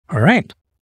All right.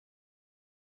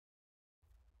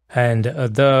 And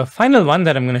the final one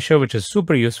that I'm going to show, which is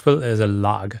super useful, is a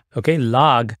log. Okay,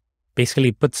 log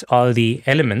basically puts all the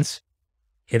elements,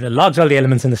 it logs all the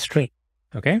elements in the stream.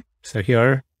 Okay, so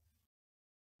here,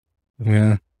 I'm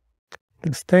going to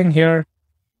this thing here.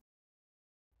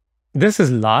 This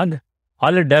is log.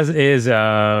 All it does is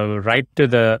write to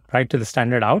the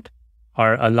standard out,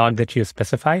 or a log that you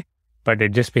specify, but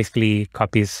it just basically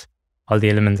copies all the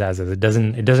elements as is. It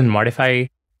doesn't modify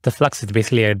the flux. It's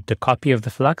basically the copy of the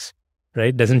flux, right?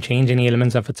 It doesn't change any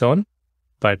elements of its own,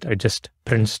 but it just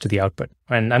prints to the output.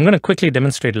 And I'm going to quickly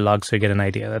demonstrate a log so you get an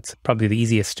idea. That's probably the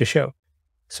easiest to show.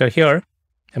 So here,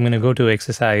 I'm going to go to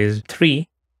exercise 3.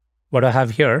 What I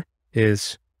have here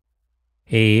is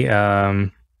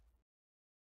an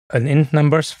int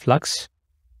numbers flux,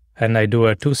 and I do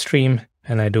a toStream,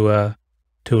 and I do a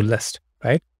toList,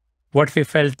 right? What we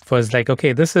felt was like,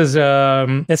 okay, this is,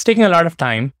 it's taking a lot of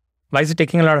time. Why is it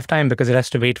taking a lot of time? Because it has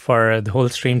to wait for the whole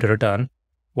stream to return.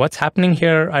 What's happening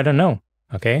here? I don't know.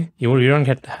 Okay, you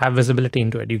don't have visibility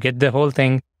into it. You get the whole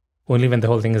thing only when the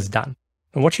whole thing is done.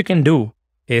 And what you can do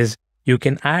is you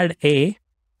can add a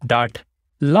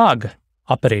 .log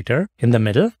operator in the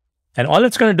middle, and all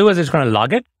it's going to do is it's going to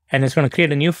log it, and it's going to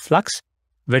create a new flux,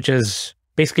 which is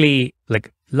basically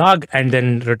like log and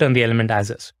then return the element as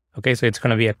is. Okay, so it's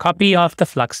going to be a copy of the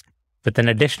flux with an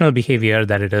additional behavior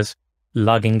that it is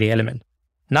logging the element.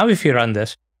 Now, if you run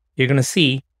this, you're going to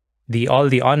see all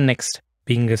the on next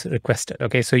being requested.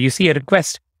 Okay, so you see a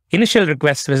request, initial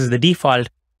request, which is the default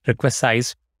request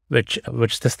size, which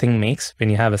this thing makes when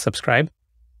you have a subscribe,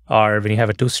 or when you have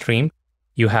a toStream.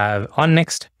 You have on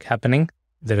next happening.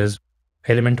 There is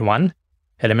element 1,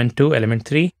 element 2, element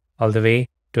 3, all the way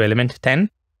to element 10.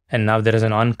 And now there is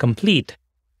an on complete.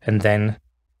 And then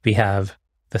we have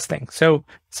this thing. So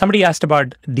somebody asked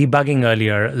about debugging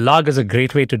earlier. Log is a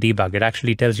great way to debug. It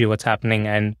actually tells you what's happening.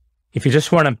 And if you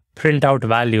just want to print out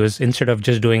values instead of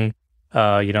just doing,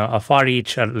 a for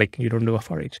each, or like you don't do a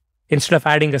for each, instead of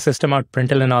adding a system out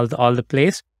println all the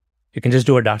place, you can just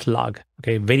do a .log.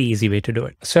 Okay, very easy way to do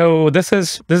it. So this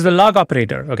is the log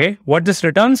operator. Okay, what this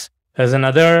returns is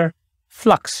another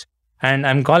flux, and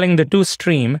I'm calling the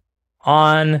toStream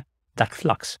on that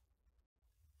flux.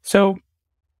 So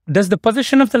does the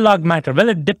position of the log matter? Well,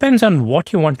 it depends on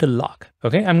what you want to log.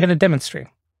 Okay, I'm going to demonstrate.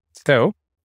 So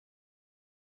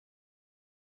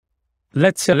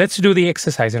let's do the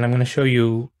exercise, and I'm going to show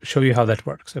you how that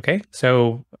works. Okay,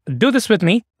 so do this with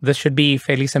me. This should be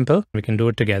fairly simple. We can do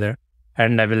it together,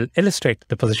 and I will illustrate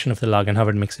the position of the log and how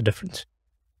it makes a difference.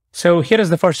 So here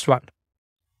is the first one.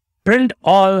 Print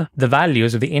all the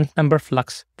values of the int number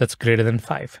flux that's greater than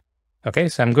 5. Okay,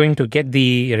 so I'm going to get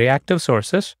the reactive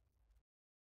sources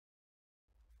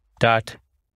dot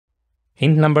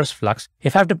int numbers flux.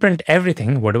 If I have to print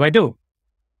everything, what do?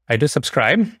 I do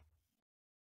subscribe.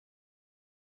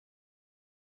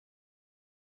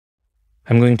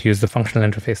 I'm going to use the functional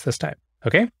interface this time.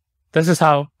 Okay, this is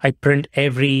how I print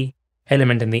every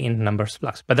element in the int numbers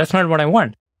flux, but that's not what I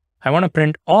want. I want to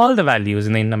print all the values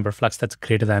in the int number flux that's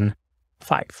greater than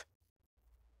 5.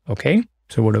 Okay,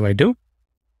 so what do?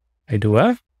 I do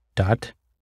a dot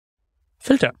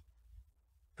filter,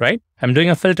 right? I'm doing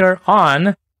a filter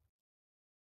on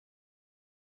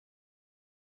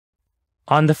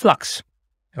the flux.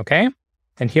 Okay,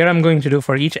 and here I'm going to do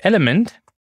for each element,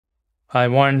 I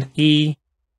want E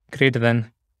greater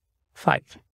than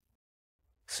 5.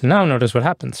 So now notice what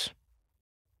happens.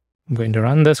 I'm going to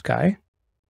run this guy.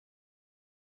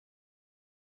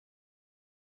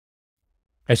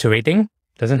 It's waiting,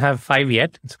 doesn't have 5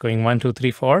 yet. It's going 1, 2,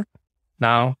 3, 4.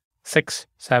 Now 6,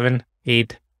 7,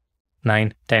 8,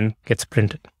 9, 10 gets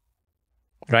printed,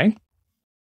 right?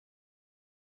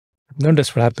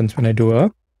 Notice what happens when I do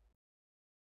a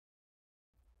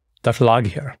 .log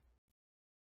here.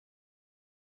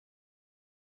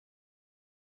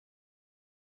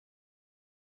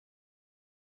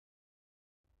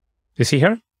 You see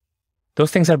here? Those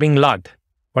things are being logged.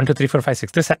 1, 2, 3, 4, 5,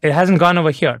 6. It hasn't gone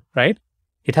over here, right?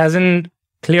 It hasn't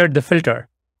cleared the filter,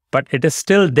 but it is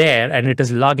still there and it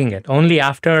is logging it. Only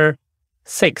after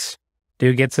 6 do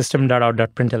you get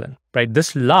system.out.println, right?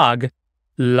 This log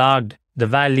logged the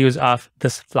values of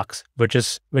this flux, which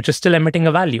is still emitting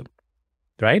a value,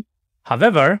 right?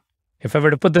 However, if I were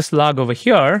to put this log over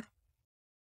here,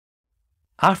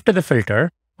 after the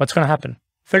filter, what's going to happen?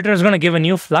 Filter is going to give a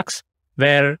new flux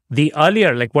where the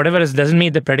earlier, like whatever doesn't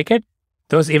meet the predicate,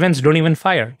 those events don't even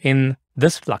fire in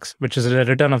this flux, which is the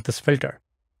return of this filter.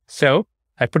 So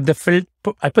I put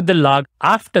the log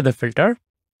after the filter.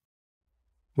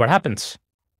 What happens?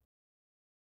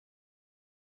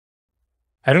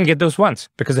 I don't get those ones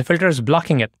because the filter is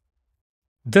blocking it.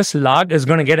 this log is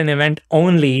going to get an event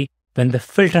only when the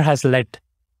filter has let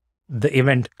the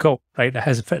event go, right? It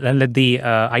has let the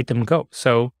item go.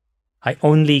 So I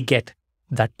only get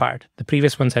that part. The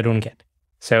previous ones I don't get.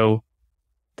 So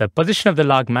the position of the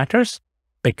log matters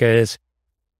because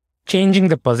changing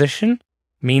the position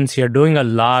means you're doing a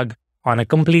log on a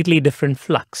completely different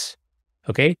flux.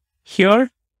 Okay. Here,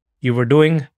 you were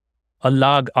doing a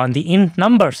log on the int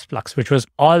numbers flux, which was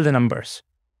all the numbers.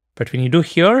 But when you do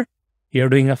here, you're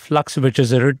doing a flux, which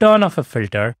is a return of a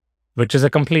filter, which is a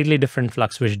completely different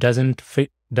flux, which doesn't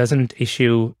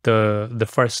issue the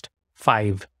first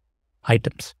 5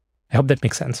 items. I hope that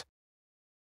makes sense.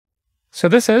 So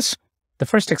this is the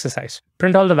first exercise.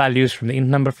 Print all the values from the int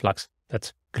number flux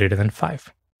that's greater than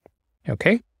 5.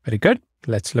 Okay, very good.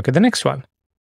 Let's look at the next one.